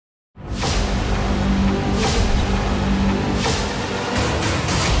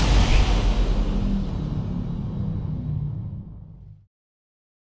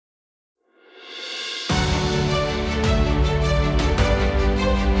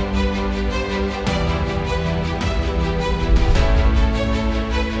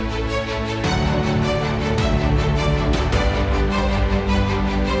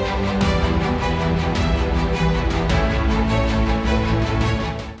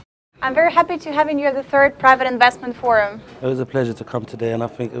I'm very happy to having you at the third Private Investment Forum. It was a pleasure to come today, and I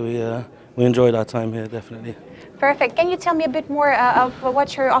think we enjoyed our time here, definitely. Perfect. Can you tell me a bit more of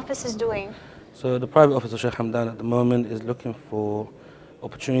what your office is doing? So the private office of Sheikh Hamdan at the moment is looking for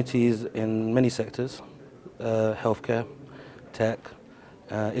opportunities in many sectors, healthcare, tech,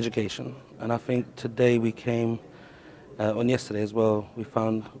 education. And I think today we came, on yesterday as well, we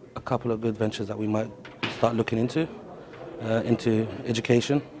found a couple of good ventures that we might start looking into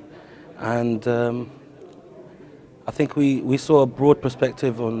education. And I think we saw a broad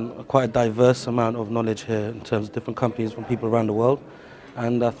perspective on quite a diverse amount of knowledge here in terms of different companies from people around the world.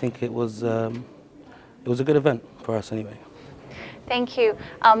 And I think it was a good event for us anyway. Thank you.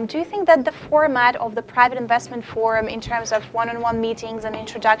 Do you think that the format of the Private Investment Forum in terms of one-on-one meetings and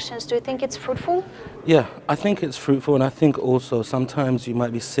introductions, do you think it's fruitful? Yeah, I think it's fruitful, and I think also sometimes you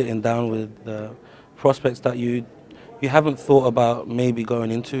might be sitting down with prospects that you haven't thought about maybe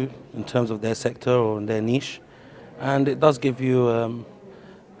going into in terms of their sector or in their niche. And it does give you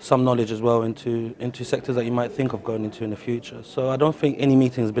some knowledge as well into sectors that you might think of going into in the future. So I don't think any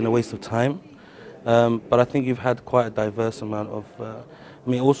meeting has been a waste of time. But I think you've had quite a diverse amount of, I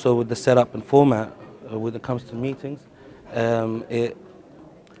mean, also with the setup and format when it comes to meetings, it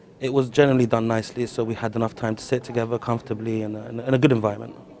was generally done nicely, so we had enough time to sit together comfortably in a good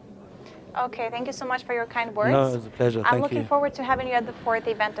environment. Okay, thank you so much for your kind words. No, it was a pleasure. Thank you. I'm looking forward to having you at the fourth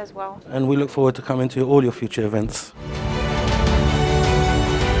event as well. And we look forward to coming to all your future events.